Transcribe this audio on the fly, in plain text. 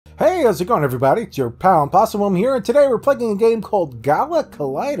Hey, how's it going, everybody? It's your pal Impossibum here, and today we're playing a game called Gala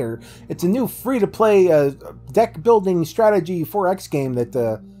Collider. It's a new free-to-play deck-building strategy 4X game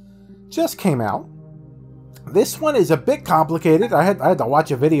that just came out. This one is a bit complicated. I had to watch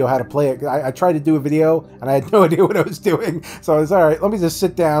a video how to play it. I tried to do a video, and I had no idea what I was doing. So I was, alright, let me just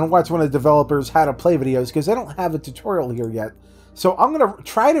sit down and watch one of the developers how to play videos, because they don't have a tutorial here yet. So I'm going to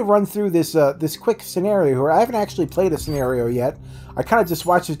try to run through this this quick scenario here. I haven't actually played a scenario yet. I kind of just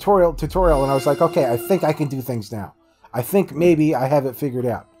watched a tutorial and I was like, okay, I think I can do things now. I think maybe I have it figured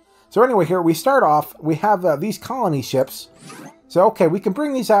out. So anyway, here we start off. We have these colony ships. So okay, we can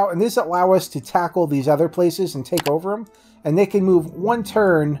bring these out and this allow us to tackle these other places and take over them. And they can move one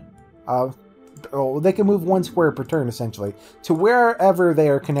turn, they can move one square per turn, essentially, to wherever they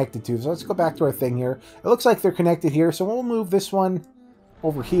are connected to. So let's go back to our thing here. It looks like they're connected here, so we'll move this one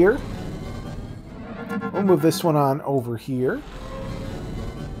over here. We'll move this one on over here.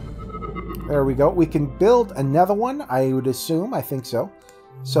 There we go. We can build another one, I would assume. I think so.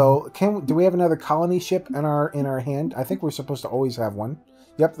 So, do we have another colony ship in our hand? I think we're supposed to always have one.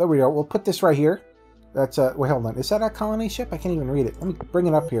 Yep, there we go. We'll put this right here. That's wait, hold on. Is that a colony ship? I can't even read it. Let me bring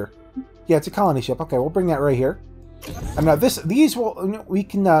it up here. Yeah, it's a colony ship. Okay, we'll bring that right here. And now we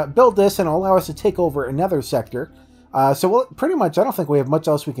can build this and allow us to take over another sector. So we'll pretty much, I don't think we have much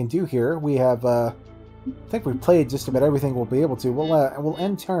else we can do here. We have, I think we've played just about everything we'll be able to. We'll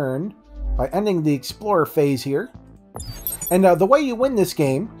end turn by ending the explorer phase here. And the way you win this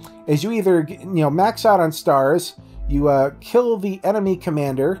game is you either, max out on stars, you kill the enemy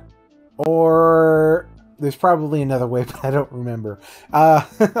commander, or there's probably another way, but I don't remember.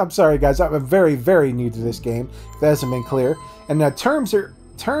 I'm sorry, guys. I'm very, very new to this game. That hasn't been clear. And turns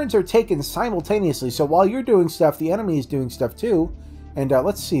are taken simultaneously. So while you're doing stuff, the enemy is doing stuff too. And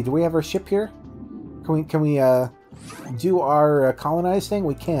let's see. Do we have our ship here? Can we do our colonize thing?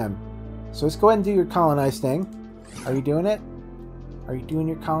 We can. So let's go ahead and do your colonize thing. Are you doing it? Are you doing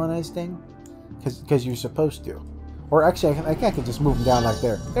your colonize thing? Because you're supposed to. Or actually, I can just move them down like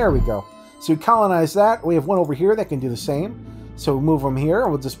there. There we go. So we colonize that. We have one over here that can do the same. So we move them here.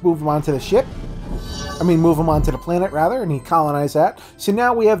 We'll just move them onto the ship. I mean, move them onto the planet, rather, and he colonized that. So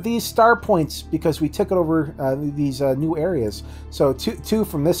now we have these star points because we took it over these new areas. So two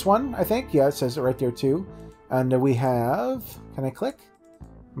from this one, I think. Yeah, it says it right there, too. And we have... Can I click?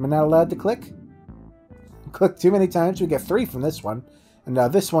 Am I not allowed to click? Click too many times. We get 3 from this one. And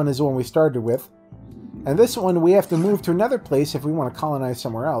this one is the one we started with. And this one we have to move to another place if we want to colonize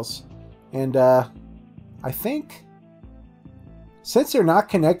somewhere else. And I think since they're not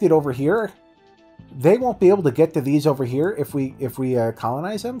connected over here, they won't be able to get to these over here if we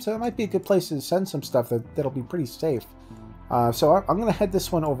colonize them. So it might be a good place to send some stuff that'll be pretty safe. So I'm going to head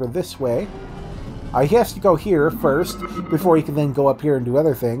this one over this way. He has to go here first before he can then go up here and do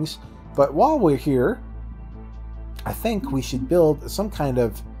other things. But while we're here, I think we should build some kind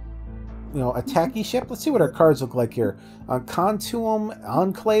of, a tacky ship. Let's see what our cards look like here. Contuum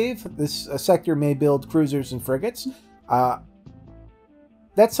Enclave. This sector may build cruisers and frigates.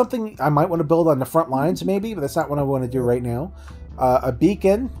 That's something I might want to build on the front lines, maybe, but that's not what I want to do right now. A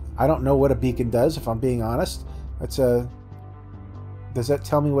beacon. I don't know what a beacon does, if I'm being honest. That's a... Does that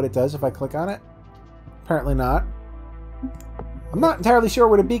tell me what it does if I click on it? Apparently not. I'm not entirely sure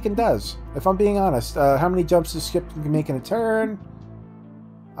what a beacon does, if I'm being honest. How many jumps does ship can make in a turn?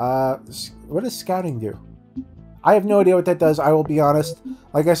 What does scouting do? I have no idea what that does, I will be honest.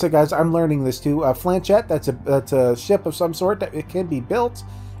 Like I said, guys, I'm learning this too. Flanchette, that's a ship of some sort that it can be built.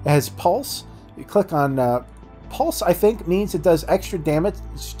 It has pulse. You click on pulse, I think, means it does extra damage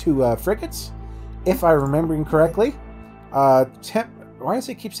to frigates, if I'm remembering correctly. Why does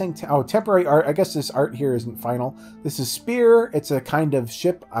it keep saying... temporary art. I guess this art here isn't final. This is Spear. It's a kind of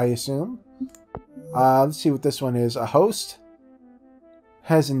ship, I assume. Let's see what this one is. A host.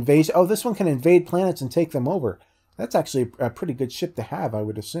 Has invasion. Oh, this one can invade planets and take them over. That's actually a pretty good ship to have, I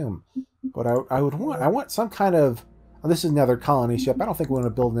would assume. But I want some kind of... Oh, this is another colony ship. I don't think we want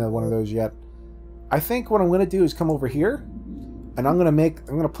to build another one of those yet. I think what I'm going to do is come over here. And I'm going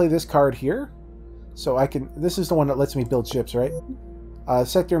to play this card here. So I can... This is the one that lets me build ships, right?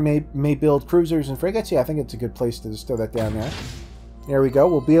 Sector may build cruisers and frigates. Yeah, I think it's a good place to just throw that down there. There we go.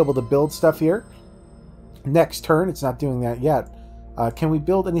 We'll be able to build stuff here. Next turn, it's not doing that yet. Can we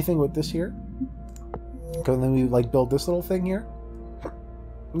build anything with this here? Can then we build this little thing here?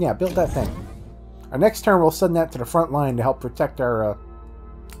 Yeah, build that thing. Our next turn, we'll send that to the front line to help protect our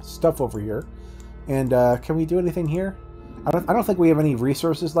stuff over here. And can we do anything here? I don't think we have any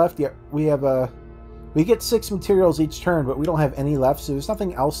resources left yet. We have we get 6 materials each turn, but we don't have any left, so there's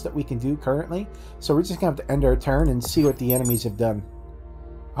nothing else that we can do currently. So we're just gonna have to end our turn and see what the enemies have done.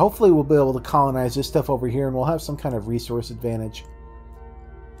 Hopefully we'll be able to colonize this stuff over here and we'll have some kind of resource advantage.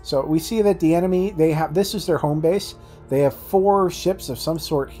 So we see that the enemy, this is their home base. They have 4 ships of some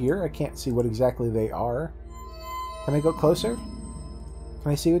sort here. I can't see what exactly they are. Can I go closer?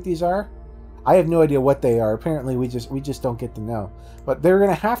 Can I see what these are? I have no idea what they are. Apparently we just don't get to know. But they're going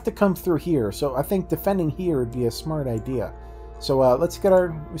to have to come through here. So I think defending here would be a smart idea. So let's get our,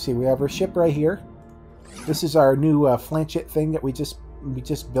 let me see, we have our ship right here. This is our new flanchet thing that we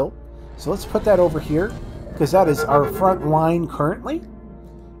just built. So let's put that over here because that is our front line currently.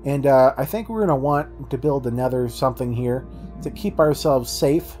 And I think we're going to want to build another something here to keep ourselves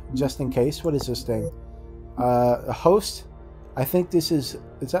safe just in case. What is this thing? A host. I think this is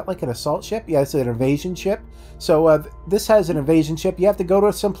that like an assault ship? Yeah, it's an invasion ship. So this has an invasion ship. You have to go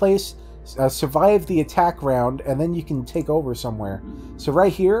to some place, survive the attack round, and then you can take over somewhere. So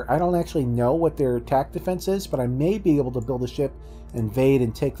right here, I don't actually know what their attack defense is, but I may be able to build a ship, invade,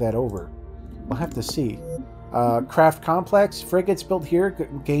 and take that over. We'll have to see. Craft complex, frigates built here,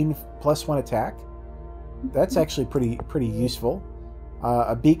 gain +1 attack. That's actually pretty useful.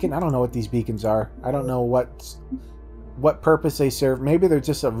 A beacon, I don't know what these beacons are. I don't know what purpose they serve. Maybe they're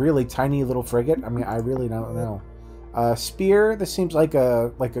just a really tiny little frigate. I mean, I really don't know. Spear, this seems like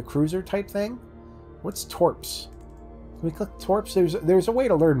a cruiser type thing. What's torps? Can we click torps? There's a way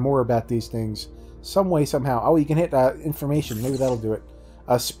to learn more about these things. Some way, somehow. Oh, you can hit information. Maybe that'll do it.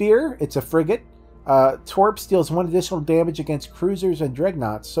 Spear, it's a frigate. Torps deals 1 additional damage against cruisers and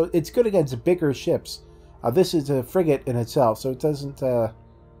dreadnoughts, so it's good against bigger ships. This is a frigate in itself, so it doesn't...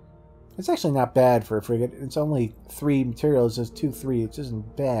 it's actually not bad for a frigate. It's only 3 materials. It's 2-3. It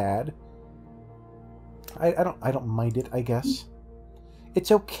isn't bad. I don't mind it, I guess.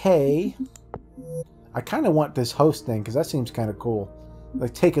 It's okay. I kind of want this host thing, because that seems kind of cool.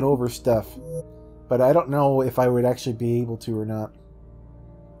 Like, taking over stuff. But I don't know if I would actually be able to or not.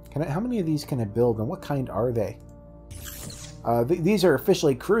 How many of these can I build, and what kind are they? These are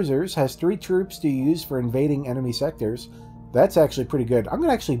officially cruisers. Has 3 troops to use for invading enemy sectors. That's actually pretty good. I'm going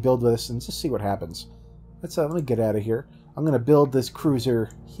to actually build this and just see what happens. Let me get out of here. I'm going to build this cruiser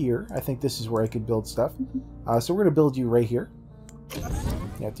here. I think this is where I could build stuff. So we're going to build you right here.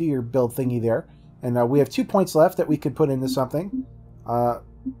 Yeah, do your build thingy there. And we have 2 points left that we could put into something.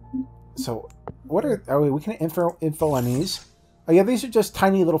 So what are we can info on these? Oh yeah, these are just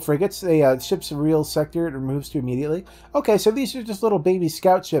tiny little frigates. They ships a real sector. It moves to immediately. Okay, so these are just little baby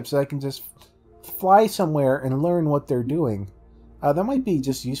scout ships that I can just fly somewhere and learn what they're doing. That might be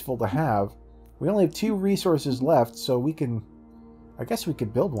just useful to have. We only have 2 resources left, so we can... I guess we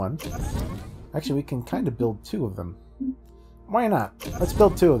could build one. Actually, we can kind of build 2 of them. Why not? Let's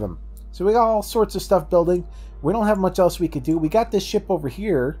build 2 of them. So we got all sorts of stuff building. We don't have much else we could do. We got this ship over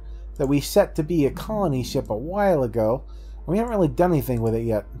here that we set to be a colony ship a while ago. We haven't really done anything with it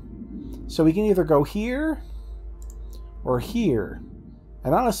yet. So we can either go here or here.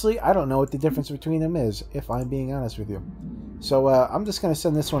 And honestly, I don't know what the difference between them is, if I'm being honest with you. So I'm just going to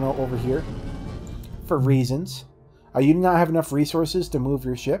send this one over here for reasons. You do not have enough resources to move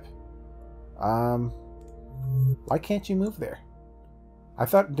your ship. Why can't you move there?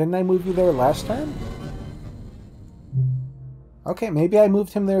 Didn't I move you there last turn? Okay, maybe I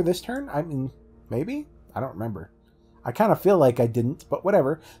moved him there this turn? I mean, maybe? I don't remember. I kind of feel like I didn't, but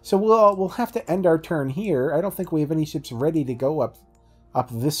whatever. So we'll have to end our turn here. I don't think we have any ships ready to go up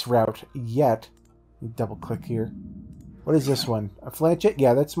this route yet. Double click here. What is this one? A flanchet?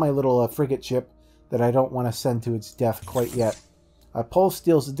 Yeah, that's my little frigate ship that I don't want to send to its death quite yet. Pulse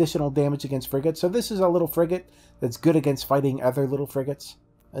deals additional damage against frigates. So this is a little frigate that's good against fighting other little frigates,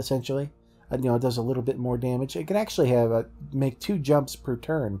 essentially. It does a little bit more damage. It can actually have make 2 jumps per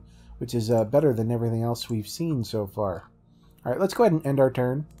turn, which is better than everything else we've seen so far. All right, let's go ahead and end our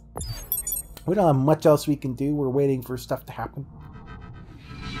turn. We don't have much else we can do. We're waiting for stuff to happen.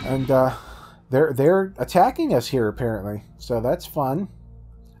 And they're attacking us here, apparently. So that's fun.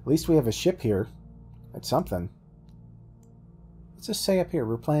 At least we have a ship here. That's something. Let's just say up here,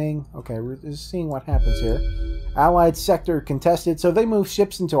 we're playing... Okay, we're just seeing what happens here. Allied sector contested. So they move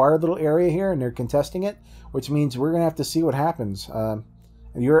ships into our little area here, and they're contesting it, which means we're going to have to see what happens.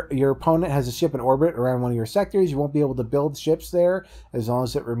 Your opponent has a ship in orbit around one of your sectors. You won't be able to build ships there as long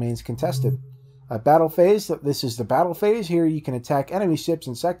as it remains contested. Battle phase. This is the battle phase. Here you can attack enemy ships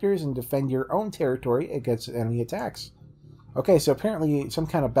and sectors and defend your own territory against enemy attacks. Okay, so apparently some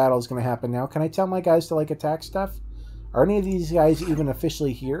kind of battle is going to happen now. Can I tell my guys to, like, attack stuff? Are any of these guys even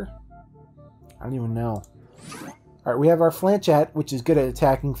officially here? I don't even know. Alright, we have our flanchet, which is good at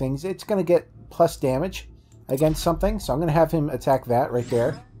attacking things. It's going to get plus damage against something, so I'm going to have him attack that right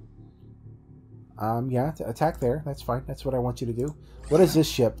there. Yeah, attack there. That's fine. That's what I want you to do. What is this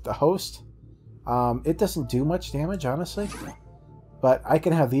ship? The host? It doesn't do much damage, honestly. But I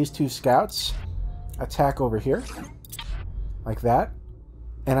can have these 2 scouts attack over here. Like that.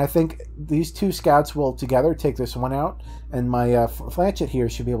 And I think these 2 scouts will together take this one out. And my Flanchet here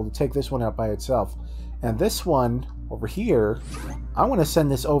should be able to take this one out by itself. And this one over here, I want to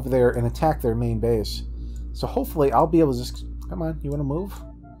send this over there and attack their main base. So hopefully I'll be able to just... Come on, you want to move?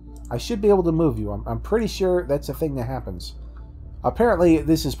 I should be able to move you. I'm pretty sure that's a thing that happens. Apparently,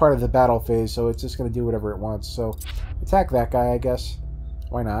 this is part of the battle phase, so it's just going to do whatever it wants. So, attack that guy, I guess.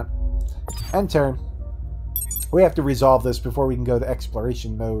 Why not? End turn. We have to resolve this before we can go to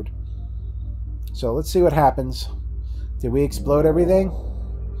exploration mode. So, let's see what happens. Did we explode everything?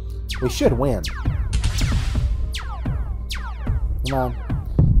 We should win. Come on.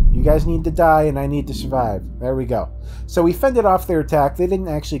 You guys need to die, and I need to survive. There we go. So we fended off their attack. They didn't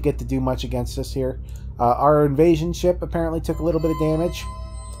actually get to do much against us here. Our invasion ship apparently took a little bit of damage,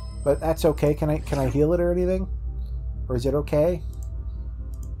 but that's okay. Can I heal it or anything? Or is it okay?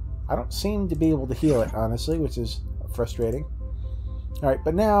 I don't seem to be able to heal it, honestly, which is frustrating. All right,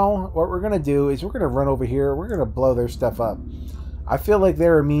 but now what we're going to do is we're going to run over here. We're going to blow their stuff up. I feel like they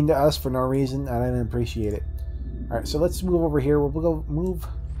were mean to us for no reason, and I didn't appreciate it. All right, so let's move over here. We'll go move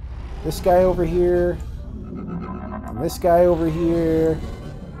this guy over here. And this guy over here.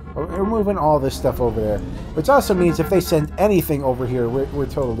 We're moving all this stuff over there. Which also means if they send anything over here, we're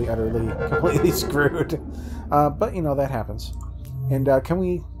totally, utterly, completely screwed. But, you know, that happens. And can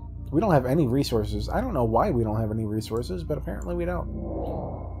we... We don't have any resources. I don't know why we don't have any resources, but apparently we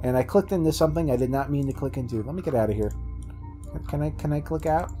don't. And I clicked into something I did not mean to click into. Let me get out of here. Can I click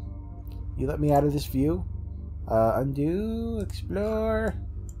out? You let me out of this view? Undo, explore...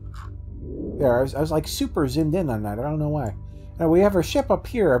 There, I was like super zoomed in on that. I don't know why. Now we have our ship up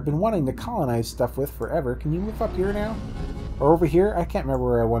here. I've been wanting to colonize stuff with forever. Can you move up here now? Or over here? I can't remember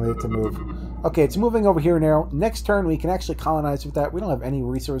where I wanted it to move. Okay, it's moving over here now. Next turn we can actually colonize with that. We don't have any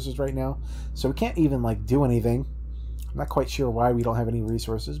resources right now. So we can't even like do anything. I'm not quite sure why we don't have any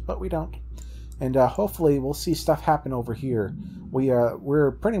resources, but we don't. And hopefully we'll see stuff happen over here.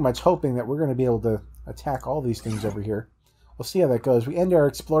 We're pretty much hoping that we're going to be able to attack all these things over here. We'll see how that goes. We end our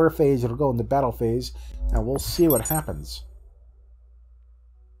explorer phase, it'll go into battle phase, and we'll see what happens.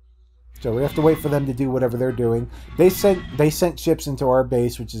 So we have to wait for them to do whatever they're doing. They sent ships into our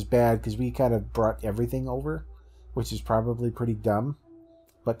base, which is bad because we kind of brought everything over, which is probably pretty dumb.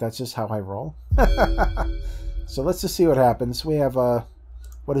 But that's just how I roll. So let's just see what happens. We have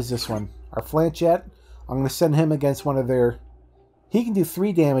what is this one? Our Flanchet. I'm going to send him against one of their... He can do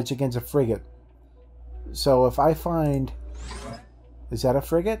 3 damage against a frigate. So if I find... Is that a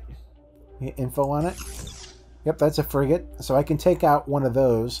frigate? Info on it? Yep, that's a frigate. So I can take out one of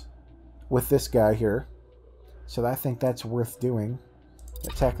those with this guy here. So I think that's worth doing.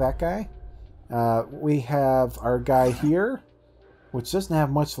 Attack that guy. We have our guy here, which doesn't have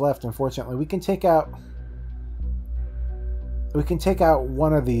much left, unfortunately. We can take out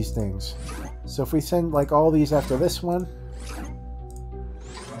one of these things. So if we send like all these after this one.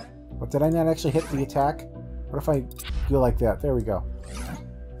 What, did I not actually hit the attack? What if I go like that? There we go.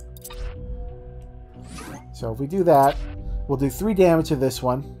 So if we do that, we'll do 3 damage to this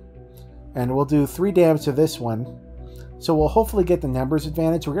one. And we'll do 3 damage to this one. So we'll hopefully get the numbers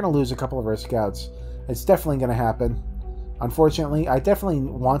advantage. We're going to lose a couple of our scouts. It's definitely going to happen. Unfortunately, I definitely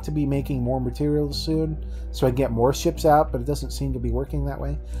want to be making more materials soon. So I can get more ships out, but it doesn't seem to be working that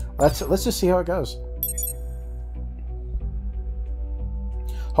way. Let's just see how it goes.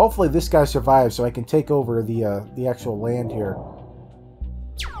 Hopefully this guy survives so I can take over the actual land here.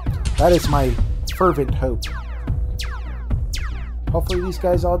 That is my fervent hope. Hopefully these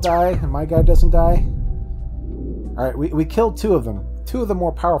guys all die and my guy doesn't die. Alright, we killed 2 of them. 2 of the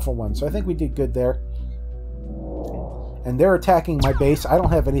more powerful ones, so I think we did good there. And they're attacking my base. I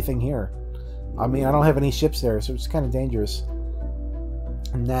don't have anything here. I mean, I don't have any ships there, so it's kind of dangerous.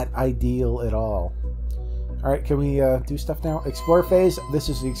 Not ideal at all. Alright, can we do stuff now? Explore phase. This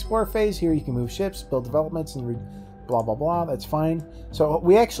is the explore phase. Here you can move ships, build developments, and blah, blah, blah. That's fine. So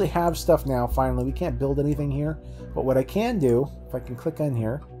we actually have stuff now, finally. We can't build anything here. But what I can do, if I can click on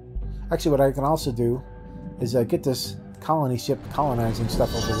here, actually what I can also do is get this colony ship colonizing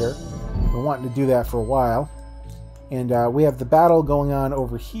stuff over here. We're wanting to do that for a while. And we have the battle going on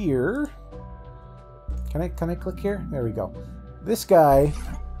over here. Can I click here? There we go. This guy,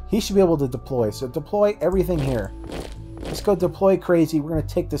 he should be able to deploy. So deploy everything here. Let's go deploy crazy. We're going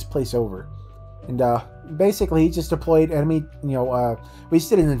to take this place over. And basically, he just deployed enemy, we just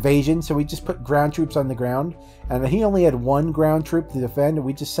did an invasion, so we just put ground troops on the ground, and he only had 1 ground troop to defend, and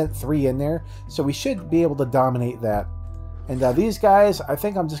we just sent 3 in there, so we should be able to dominate that. And these guys, I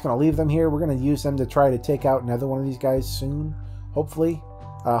think I'm just going to leave them here. We're going to use them to try to take out another one of these guys soon, hopefully.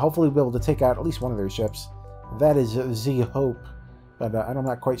 Hopefully we'll be able to take out at least one of their ships. That is the hope, but I'm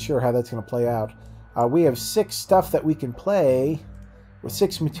not quite sure how that's going to play out. We have 6 stuff that we can play, with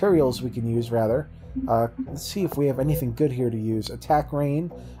 6 materials we can use, rather. Let's see if we have anything good here to use. Attack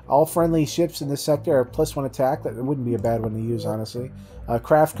rain. All friendly ships in this sector are +1 attack. That wouldn't be a bad one to use, honestly.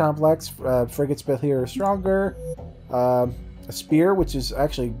 Craft complex. Frigates built here are stronger. A spear, which is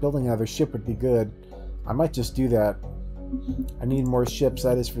actually building another ship would be good. I might just do that. I need more ships,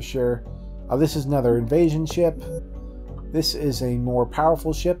 that is for sure. This is another invasion ship. This is a more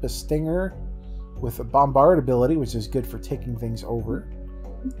powerful ship, a Stinger, with a bombard ability, which is good for taking things over.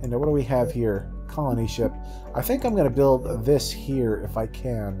 And what do we have here? Colony ship. I think I'm going to build this here if I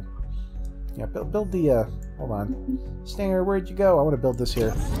can. Yeah, build the, hold on. Stinger, where'd you go? I want to build this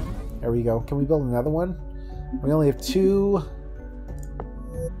here. There we go. Can we build another one? We only have 2.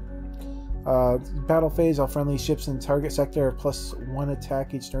 Battle phase, all friendly ships in target sector are +1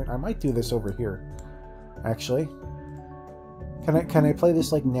 attack each turn. I might do this over here, actually. Can I play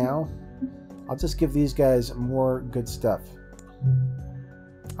this like now? I'll just give these guys more good stuff.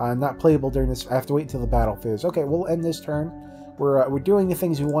 Not playable during this. I have to wait until the battle phase. Okay, we'll end this turn. We're doing the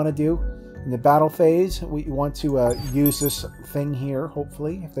things we want to do. In the battle phase, we want to use this thing here,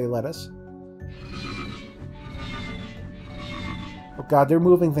 hopefully, if they let us. Oh god, they're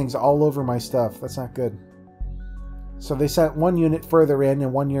moving things all over my stuff. That's not good. So they sent 1 unit further in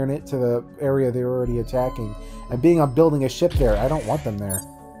and 1 unit to the area they were already attacking. And being I'm building a ship there, I don't want them there.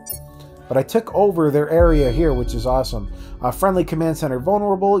 But I took over their area here, which is awesome. Friendly command center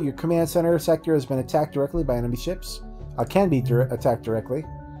vulnerable. Your command center sector has been attacked directly by enemy ships. Can be attacked directly.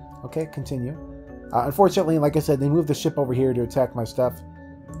 Okay, continue. Unfortunately, like I said, they moved the ship over here to attack my stuff.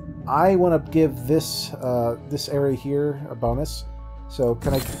 I want to give this this area here a bonus. So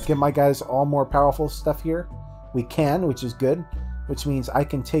can I give my guys all more powerful stuff here? We can, which is good. Which means I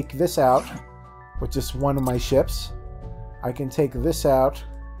can take this out with just 1 of my ships. I can take this out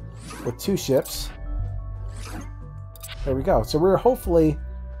with 2 ships. There we go. So we're hopefully...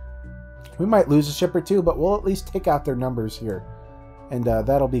 we might lose a ship or 2, but we'll at least take out their numbers here. And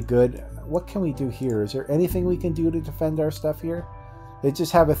that'll be good. What can we do here? Is there anything we can do to defend our stuff here? They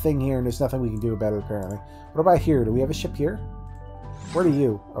just have a thing here and there's nothing we can do about it apparently. What about here? Do we have a ship here? What are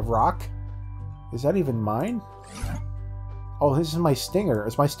you? A rock? Is that even mine? Oh, this is my Stinger.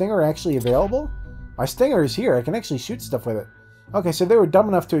 Is my Stinger actually available? My Stinger is here. I can actually shoot stuff with it. Okay, so they were dumb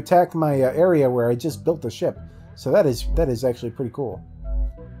enough to attack my area where I just built the ship. So that is actually pretty cool.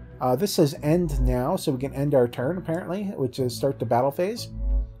 This says end now, so we can end our turn, apparently, which is start the battle phase.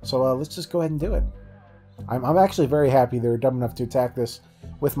 So let's just go ahead and do it. I'm actually very happy they were dumb enough to attack this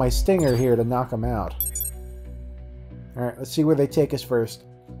with my Stinger here to knock them out. Alright, let's see where they take us first.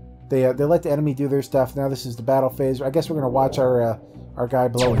 They let the enemy do their stuff. Now this is the battle phase. I guess we're going to watch our guy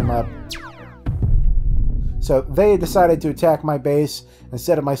blow him up. So they decided to attack my base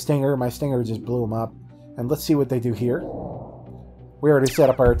instead of my Stinger. My Stinger just blew him up. And let's see what they do here. We already set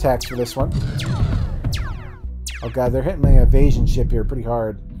up our attacks for this one. Oh god, they're hitting my invasion ship here pretty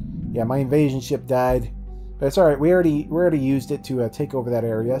hard. Yeah, my invasion ship died. But it's alright, we already used it to take over that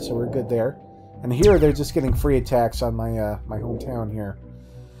area, so we're good there. And here they're just getting free attacks on my my hometown here.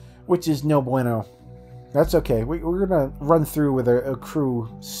 Which is no bueno. That's okay. We're going to run through with a crew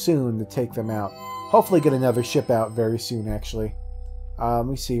soon to take them out. Hopefully get another ship out very soon, actually. Let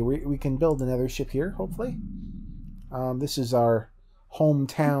me see. We can build another ship here, hopefully. This is our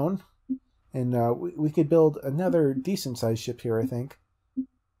hometown. And we could build another decent-sized ship here, I think.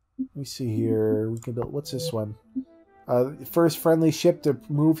 Let me see here. We can build... what's this one? First friendly ship to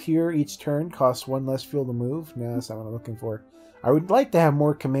move here each turn costs 1 less fuel to move. No, that's not what I'm looking for. I would like to have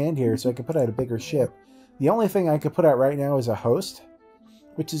more command here so I can put out a bigger ship. The only thing I could put out right now is a host,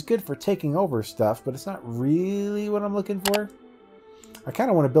 which is good for taking over stuff, but it's not really what I'm looking for. I kind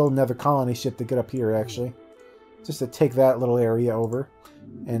of want to build another colony ship to get up here, actually. Just to take that little area over.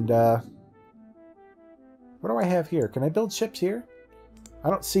 And, what do I have here? Can I build ships here? I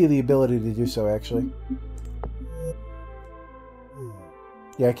don't see the ability to do so, actually.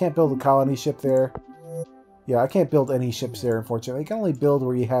 Yeah, I can't build a colony ship there. Yeah, I can't build any ships there, unfortunately. I can only build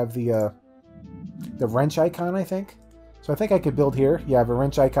where you have the wrench icon, I think. So I think I could build here. Yeah, I have a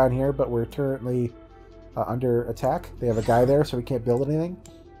wrench icon here, but we're currently under attack. They have a guy there, so we can't build anything.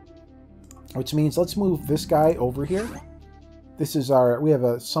 Which means let's move this guy over here. This is our... We have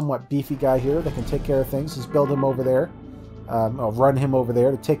a somewhat beefy guy here that can take care of things. Let's build him over there. I'll run him over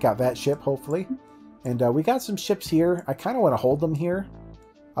there to take out that ship, hopefully. And we got some ships here. I kind of want to hold them here,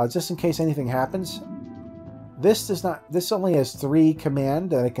 just in case anything happens. This does not. This only has 3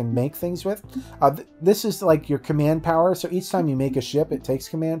 command that I can make things with. This is like your command power. So each time you make a ship, it takes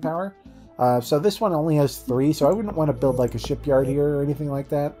command power. So this one only has 3. So I wouldn't want to build like a shipyard here or anything like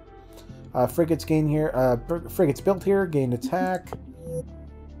that. Frigates gain here. Frigates built here. Gain attack.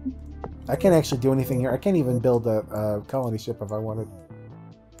 I can't actually do anything here. I can't even build a colony ship if I wanted.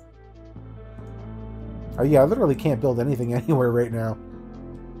 Oh yeah, I literally can't build anything anywhere right now.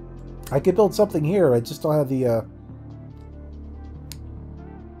 I could build something here. I just don't have the...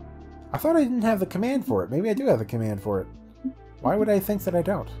 I thought I didn't have the command for it. Maybe I do have the command for it. Why would I think that I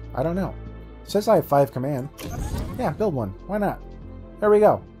don't? I don't know. It says I have 5 command. Yeah, build one. Why not? There we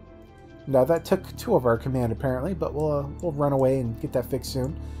go. Now that took 2 of our command apparently, but we'll run away and get that fixed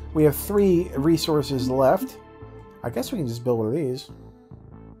soon. We have 3 resources left. I guess we can just build one of these.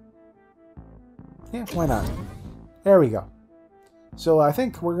 Yeah, why not? There we go. So I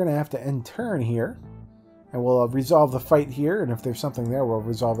think we're going to have to end turn here. And we'll resolve the fight here. And if there's something there, we'll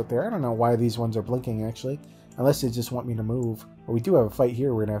resolve it there. I don't know why these ones are blinking, actually. Unless they just want me to move. But we do have a fight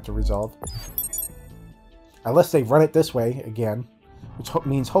here we're going to have to resolve. Unless they run it this way again. Which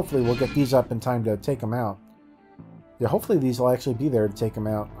means hopefully we'll get these up in time to take them out. Yeah, hopefully these will actually be there to take them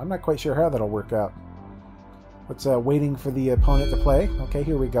out. I'm not quite sure how that'll work out. Let's waiting for the opponent to play. Okay,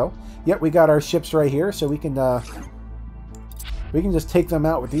 here we go. Yep, we got our ships right here, so we can just take them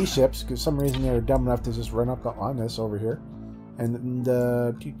out with these ships. Because for some reason they were dumb enough to just run up on this over here. And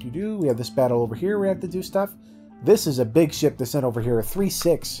we have this battle over here. We have to do stuff. This is a big ship to send over here. A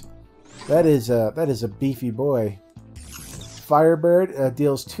 3-6. That is a beefy boy. Firebird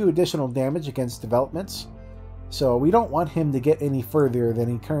deals 2 additional damage against developments. So we don't want him to get any further than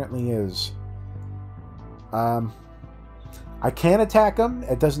he currently is. I can attack him.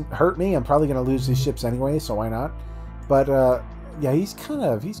 It doesn't hurt me. I'm probably going to lose these ships anyway, so why not? But yeah, he's kind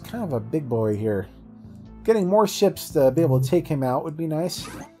of a big boy here. Getting more ships to be able to take him out would be nice.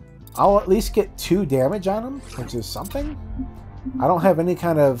 I'll at least get 2 damage on him, which is something. I don't have any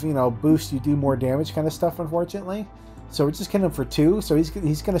kind of, you know, boost, you do more damage kind of stuff, unfortunately. So we're just getting him for 2. So he's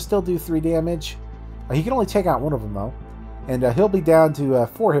going to still do 3 damage. He can only take out one of them, though. And he'll be down to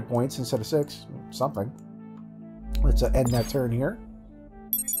 4 hit points instead of 6. Something. Let's end that turn here.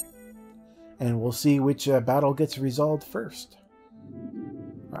 And we'll see which battle gets resolved first.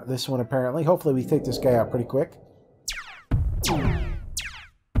 This one, apparently. Hopefully we take this guy out pretty quick.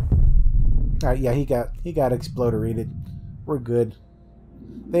 Yeah, he got exploderated. We're good.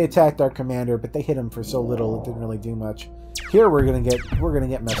 They attacked our commander, but they hit him for so little it didn't really do much. Here we're gonna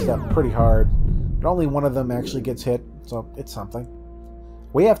get messed up pretty hard. But only one of them actually gets hit, so it's something.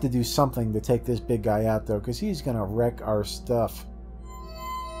 We have to do something to take this big guy out, though, because he's gonna wreck our stuff.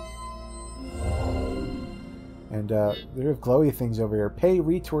 And there are glowy things over here. Pay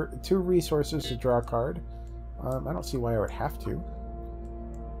 2 resources to draw a card. I don't see why I would have to.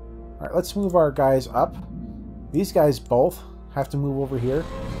 Alright, let's move our guys up. These guys both have to move over here.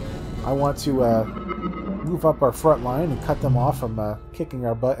 I want to move up our front line and cut them off from kicking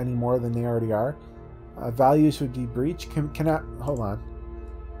our butt any more than they already are. Values would be breach. Cannot... Hold on.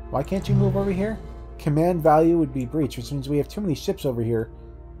 Why can't you move over here? Command value would be breach, which means we have too many ships over here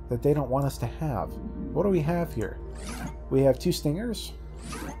that they don't want us to have. What do we have here? We have 2 stingers.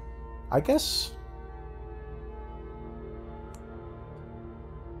 I guess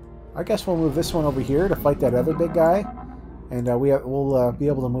we'll move this one over here to fight that other big guy. And we'll be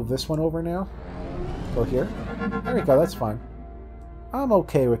able to move this one over now. Go here. There we go, that's fine. I'm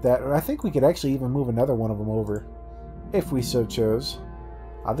okay with that. I think we could actually even move another one of them over, if we so chose.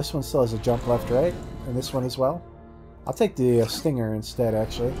 This one still has a jump left, right? And this one as well. I'll take the Stinger instead,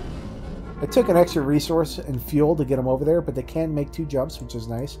 actually. It took an extra resource and fuel to get them over there, but they can make 2 jumps, which is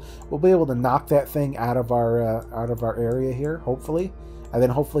nice. We'll be able to knock that thing out of our area here, hopefully, and then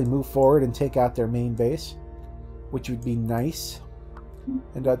hopefully move forward and take out their main base, which would be nice.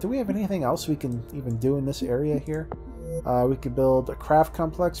 And do we have anything else we can even do in this area here? We could build a craft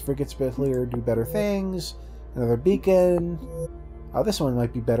complex. Frigates here do better things. Another beacon. This one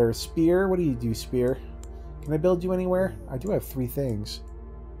might be better. Spear. What do you do, Spear? Can I build you anywhere? I do have 3 things.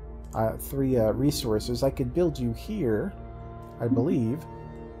 3 resources. I could build you here, I believe.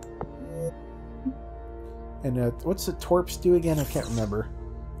 And what's the torps do again? I can't remember.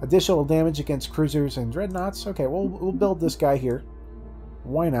 Additional damage against cruisers and dreadnoughts. Okay, we'll build this guy here.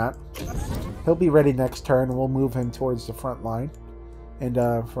 Why not? He'll be ready next turn, and we'll move him towards the front line. And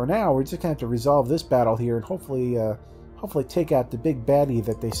for now, we're just going to have to resolve this battle here, and hopefully hopefully take out the big baddie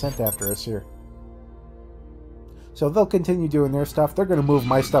that they sent after us here. So they'll continue doing their stuff. They're going to move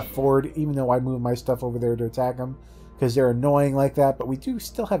my stuff forward, even though I move my stuff over there to attack them, because they're annoying like that. But we do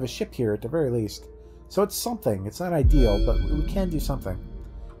still have a ship here at the very least. So it's something. It's not ideal, but we can do something.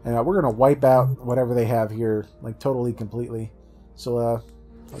 And we're going to wipe out whatever they have here, like totally, completely. So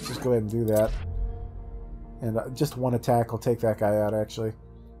let's just go ahead and do that. And just one attack will take that guy out, actually.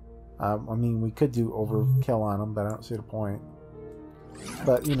 I mean, we could do overkill on him, but I don't see the point.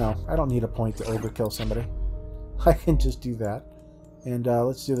 But, you know, I don't need a point to overkill somebody. I can just do that. And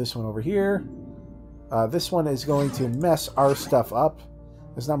let's do this one over here. This one is going to mess our stuff up.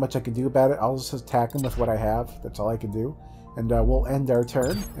 There's not much I can do about it. I'll just attack him with what I have. That's all I can do. And we'll end our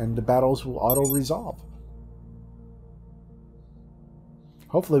turn, and the battles will auto-resolve.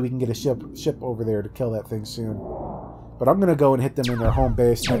 Hopefully we can get a ship over there to kill that thing soon. But I'm going to go and hit them in their home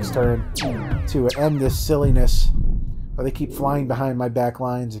base next turn to end this silliness. Or they keep flying behind my back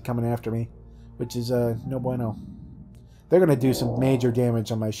lines and coming after me, which is no bueno. They're going to do some major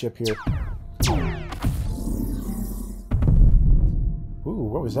damage on my ship here. Ooh,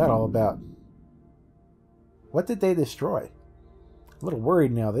 what was that all about? What did they destroy? A little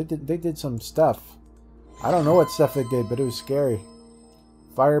worried now. They did some stuff. I don't know what stuff they did, but it was scary.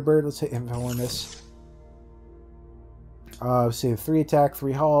 Firebird, let's hit info on this. Let's see, 3 attack,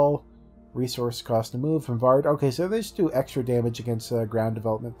 3 hull, resource cost to move, bombard. Okay, so they just do extra damage against ground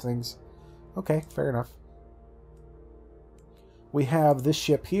development things. Okay, fair enough. We have this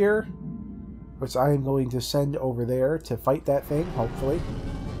ship here, which I am going to send over there to fight that thing, hopefully.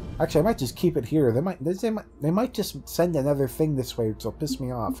 Actually, I might just keep it here. They might just send another thing this way, which will piss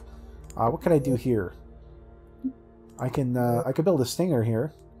me off. What can I do here? I could build a stinger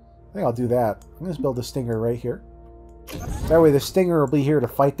here. I think I'll do that. I'm going to build a stinger right here. That way the stinger will be here to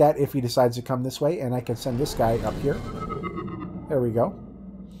fight that if he decides to come this way, and I can send this guy up here. There we go.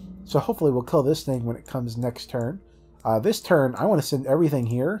 So hopefully we'll kill this thing when it comes next turn. This turn, I want to send everything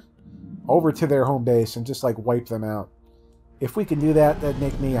here over to their home base and just like wipe them out. If we can do that, that'd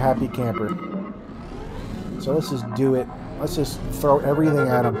make me a happy camper. So let's just do it. Let's just throw everything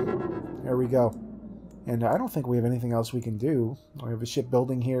at them. There we go. And I don't think we have anything else we can do. We have a ship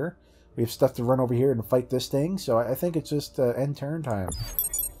building here. We have stuff to run over here and fight this thing. So I think it's just end turn time.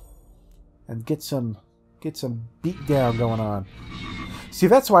 And get some beat down going on. See,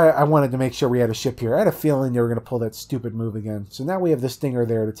 that's why I wanted to make sure we had a ship here. I had a feeling they were going to pull that stupid move again. So now we have the stinger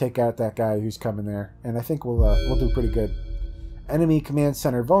there to take out that guy who's coming there. And I think we'll do pretty good. Enemy command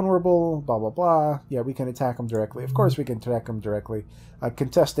center vulnerable, blah, blah, blah. Yeah, we can attack them directly. Of course we can attack them directly.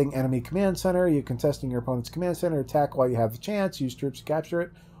 Contesting enemy command center. You're contesting your opponent's command center. Attack while you have the chance. Use troops to capture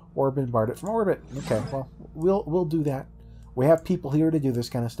it. Or bombard it from orbit. Okay, well, we'll do that. We have people here to do this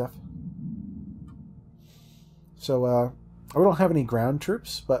kind of stuff. So, we don't have any ground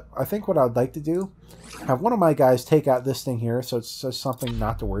troops, but I think what I'd like to do, have one of my guys take out this thing here, so it's just something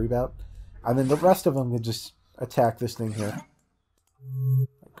not to worry about. And then the rest of them can just attack this thing here.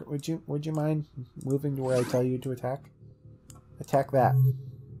 Would you mind moving to where I tell you to attack? Attack that.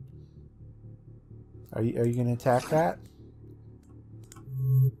 Are you going to attack that?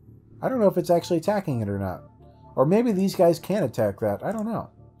 I don't know if it's actually attacking it or not. Or maybe these guys can attack that. I don't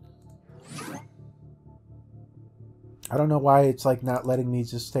know. I don't know why it's like not letting me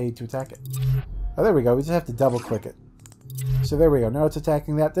just stay to attack it. Oh, there we go. We just have to double click it. So there we go. Now it's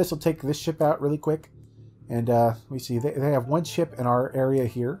attacking that. This will take this ship out really quick. And we see they have one ship in our area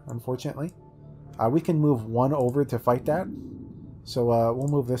here, unfortunately. We can move one over to fight that. So we'll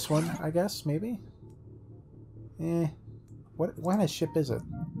move this one, I guess, maybe? What kind of ship is it?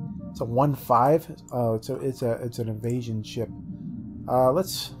 It's a 1-5. Oh, it's an invasion ship.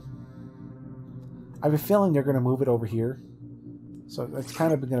 Let's. I have a feeling they're going to move it over here. So it's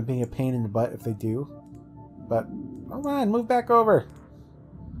kind of going to be a pain in the butt if they do. But hold on, move back over.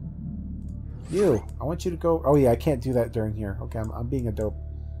 You, I want you to go. Oh yeah, I can't do that during here. Okay, I'm being a dope.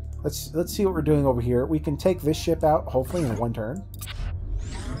 Let's see what we're doing over here. We can take this ship out, hopefully in one turn.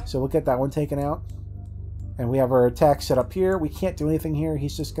 So we'll get that one taken out. And we have our attack set up here. We can't do anything here.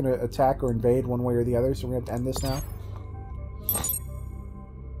 He's just going to attack or invade one way or the other. So we're going to have to end this now.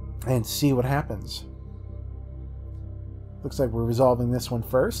 And see what happens. Looks like we're resolving this one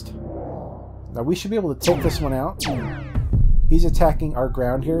first. Now we should be able to take this one out. He's attacking our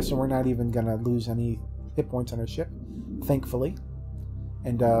ground here, so we're not even going to lose any hit points on our ship, thankfully.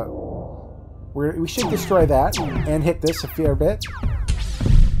 And we should destroy that and hit this a fair bit.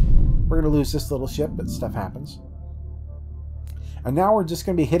 We're going to lose this little ship, but stuff happens. And now we're just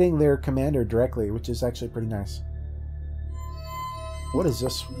going to be hitting their commander directly, which is actually pretty nice. What is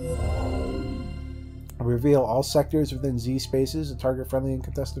this? Reveal all sectors within Z spaces, a target-friendly and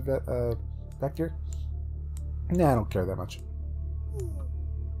contested vector. Nah, I don't care that much.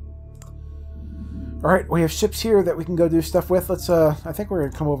 Alright, we have ships here that we can go do stuff with. Let's, I think we're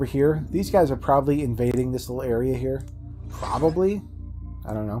going to come over here. These guys are probably invading this little area here. Probably.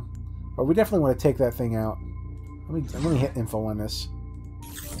 I don't know. But we definitely want to take that thing out. Let me hit info on this.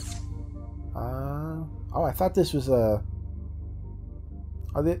 Oh, I thought this was a...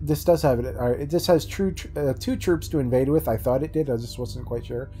 Oh, this does have it. Alright, it just has two troops to invade with. I thought it did. I just wasn't quite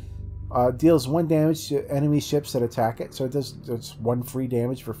sure. Deals 1 damage to enemy ships that attack it. So it does. It's 1 free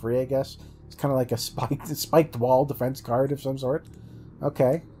damage for free, I guess. It's kind of like a spiked wall defense card of some sort.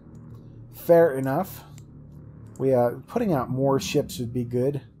 Okay. Fair enough. We putting out more ships would be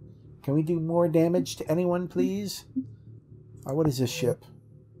good. Can we do more damage to anyone, please? What is this ship?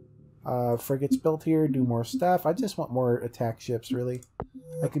 Frigates built here. Do more stuff. I just want more attack ships, really.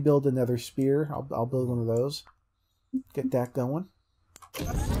 I could build another spear. I'll build one of those. Get that going.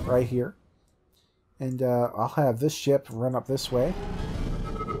 Right here. And I'll have this ship run up this way.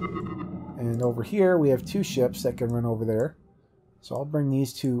 And over here we have 2 ships that can run over there. So I'll bring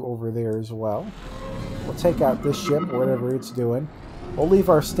these 2 over there as well. We'll take out this ship, whatever it's doing. We'll leave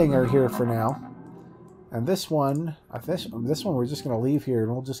our Stinger here for now. And this one we're just going to leave here,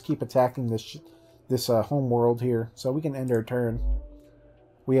 and we'll just keep attacking this home world here, so we can end our turn.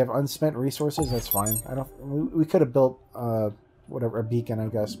 We have unspent resources. That's fine. We could have built whatever, a beacon, I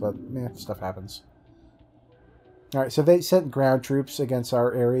guess, but stuff happens. All right, so they sent ground troops against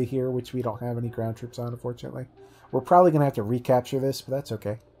our area here, which we don't have any ground troops on, unfortunately. We're probably going to have to recapture this, but that's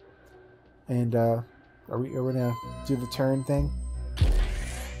okay. And are we going to do the turn thing?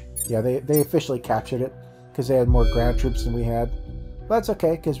 Yeah, they officially captured it because they had more ground troops than we had. But that's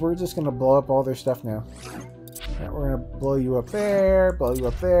okay, because we're just going to blow up all their stuff now. Right, we're going to blow you up there, blow you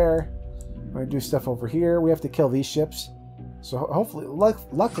up there. We're going to do stuff over here. We have to kill these ships. So hopefully,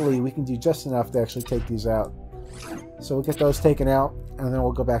 luckily, we can do just enough to actually take these out. So we'll get those taken out, and then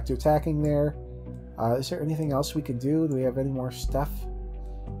we'll go back to attacking there. Is there anything else we can do? Do we have any more stuff?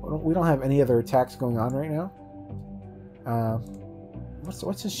 We don't have any other attacks going on right now.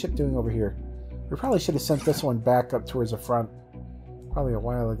 What's this ship doing over here? We probably should have sent this one back up towards the front. Probably a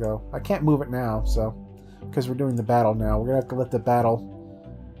while ago. I can't move it now, so... Because we're doing the battle now. We're going to have to let the battle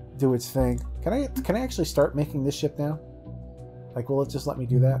do its thing. Can I actually start making this ship now? Like, will it just let me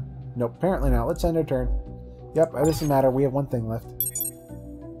do that? Nope, apparently not. Let's end our turn. Yep, it doesn't matter. We have one thing left.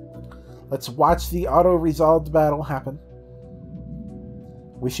 Let's watch the auto-resolved battle happen.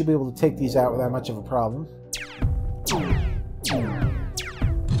 We should be able to take these out without much of a problem.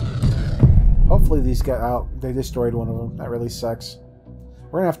 Hopefully these got out. They destroyed one of them. That really sucks.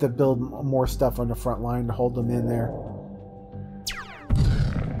 We're going to have to build more stuff on the front line to hold them in there.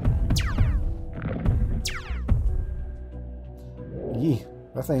 Yee,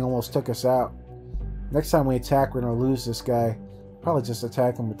 that thing almost took us out. Next time we attack, we're going to lose this guy. Probably just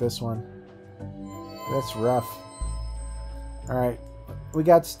attack him with this one. That's rough. Alright, we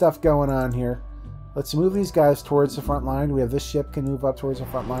got stuff going on here. Let's move these guys towards the front line. We have this ship can move up towards the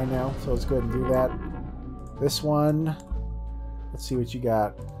front line now, so let's go ahead and do that. This one, let's see what you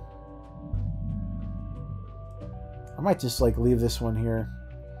got. I might just like leave this one here.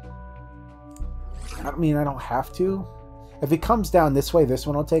 I mean, I don't have to. If it comes down this way, this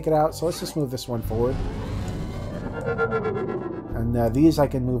one will take it out. So let's just move this one forward. And these I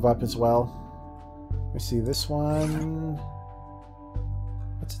can move up as well. Let me see, this one...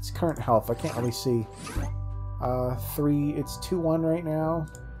 What's its current health? I can't really see. 3, it's 2-1 right now.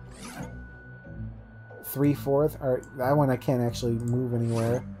 3/4. Alright, that one I can't actually move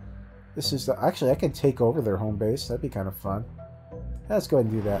anywhere. This is the... Actually, I can take over their home base. That'd be kind of fun. Let's go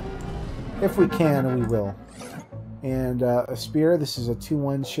ahead and do that. If we can, we will. And a spear. This is a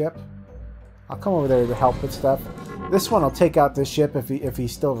 2-1 ship. I'll come over there to help with stuff. This one, I'll take out this ship if he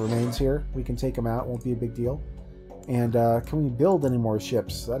still remains here. We can take him out. Won't be a big deal. And can we build any more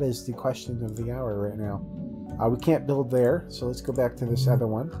ships? That is the question of the hour right now. We can't build there, so let's go back to this other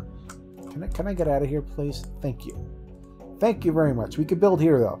one. Can I get out of here, please? Thank you. Thank you very much. We could build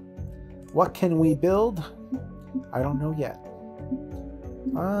here, though. What can we build? I don't know yet.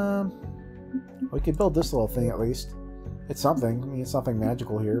 We could build this little thing at least. It's something. I mean, it's nothing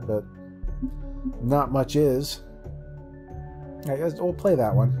magical here, but not much is. I guess we'll play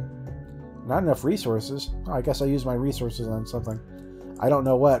that one. Not enough resources. Oh, I guess I use my resources on something. I don't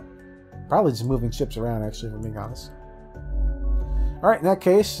know what. Probably just moving ships around, actually, if I'm being honest. Alright, in that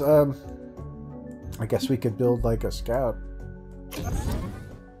case, I guess we could build like a scout.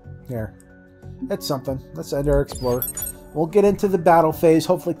 There. That's something. Let's end our explorer. We'll get into the battle phase,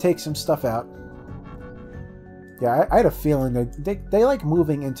 hopefully take some stuff out. Yeah, I had a feeling that they like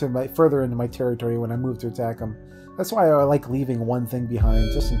moving into further into my territory when I move to attack them. That's why I like leaving one thing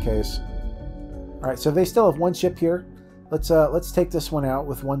behind, just in case. Alright, so they still have one ship here. Let's take this one out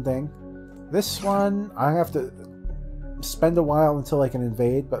with one thing. This one, I have to spend a while until I can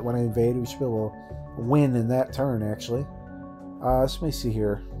invade, but when I invade, we should be able to win in that turn, actually. Let me see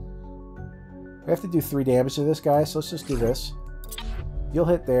here. We have to do 3 damage to this guy, so let's just do this. You'll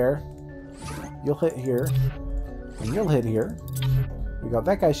hit there. You'll hit here. And you'll hit here. We go.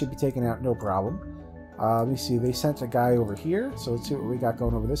 That guy should be taken out, no problem. Let me see. They sent a guy over here, so let's see what we got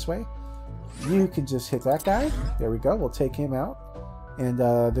going over this way. You can just hit that guy. There we go. We'll take him out. And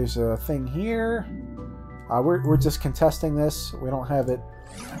there's a thing here. We're just contesting this. We don't have it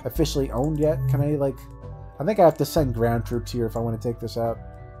officially owned yet. Can I, like... I think I have to send ground troops here if I want to take this out.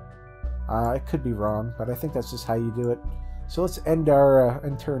 I could be wrong, but I think that's just how you do it. So let's end our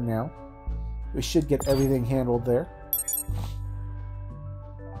end turn now. We should get everything handled there.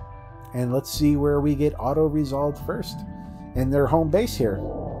 And let's see where we get auto-resolved first. In their home base here.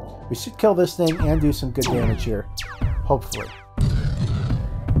 We should kill this thing and do some good damage here. Hopefully.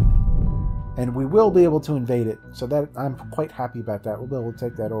 And we will be able to invade it. So that I'm quite happy about that. We'll be able to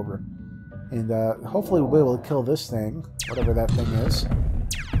take that over. And hopefully we'll be able to kill this thing. Whatever that thing is.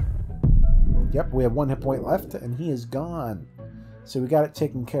 Yep, we have 1 hit point left. And he is gone. So we got it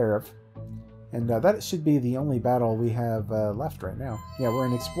taken care of. And that should be the only battle we have left right now. Yeah, we're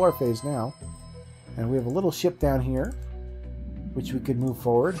in explore phase now. And we have a little ship down here, which we could move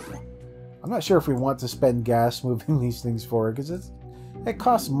forward. I'm not sure if we want to spend gas moving these things forward, because it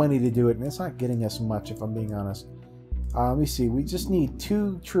costs money to do it, and it's not getting us much, if I'm being honest. Let me see. We just need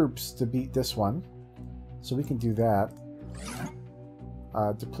 2 troops to beat this one. So we can do that.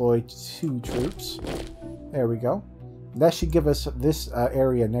 Deploy 2 troops. There we go. That should give us this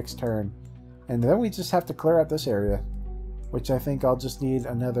area next turn. And then we just have to clear out this area, which I think I'll just need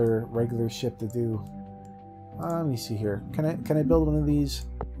another regular ship to do. Let me see here. Can I build one of these?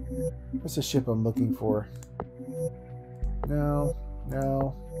 What's the ship I'm looking for? No.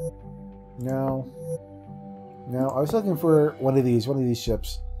 I was looking for one of these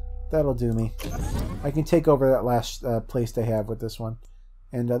ships. That'll do me. I can take over that last place they have with this one.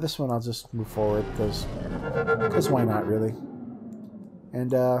 And this one I'll just move forward, because why not, really?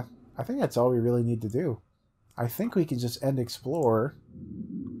 And I think that's all we really need to do. I think we can just end explore,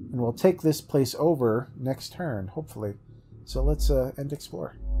 and we'll take this place over next turn, hopefully. So let's end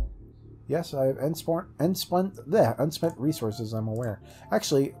explore. Yes, I have unspent resources, I'm aware.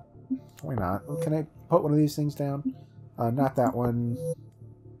 Actually, why not? Can I put one of these things down? Not that one.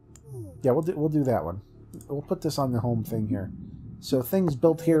 Yeah, we'll do that one. We'll put this on the home thing here. So things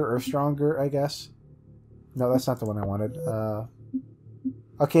built here are stronger, I guess. No, that's not the one I wanted.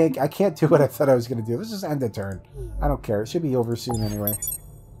 Okay, I can't do what I thought I was going to do. Let's just end the turn. I don't care. It should be over soon anyway.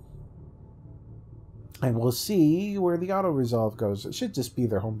 And we'll see where the auto-resolve goes. It should just be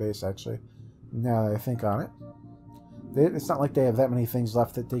their home base, actually, now that I think on it. It's not like they have that many things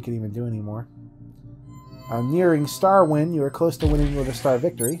left that they can even do anymore. Nearing star win. You are close to winning with a star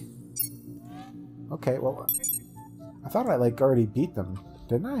victory. Okay, well, I thought I, already beat them,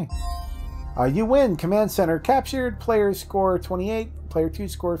 didn't I? You win. Command center captured. Players score 28. Player 2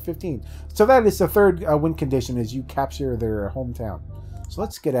 score 15. So that is the third win condition, is you capture their hometown. So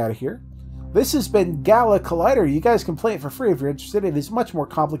let's get out of here. This has been Gala Collider. You guys can play it for free if you're interested. It is much more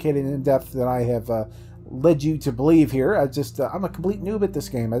complicated and in-depth than I have led you to believe here. I'm a complete noob at this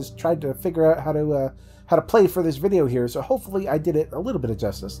game. I just tried to figure out how to play for this video here. So hopefully I did it a little bit of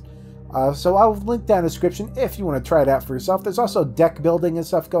justice. So I'll link down in the description if you want to try it out for yourself. There's also deck building and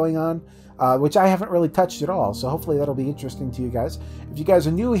stuff going on, which I haven't really touched at all. So hopefully that'll be interesting to you guys. If you guys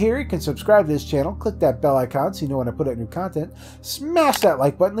are new here, you can subscribe to this channel. Click that bell icon so you know when I put out new content. Smash that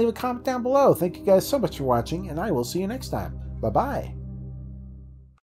like button. Leave a comment down below. Thank you guys so much for watching, and I will see you next time. Bye-bye.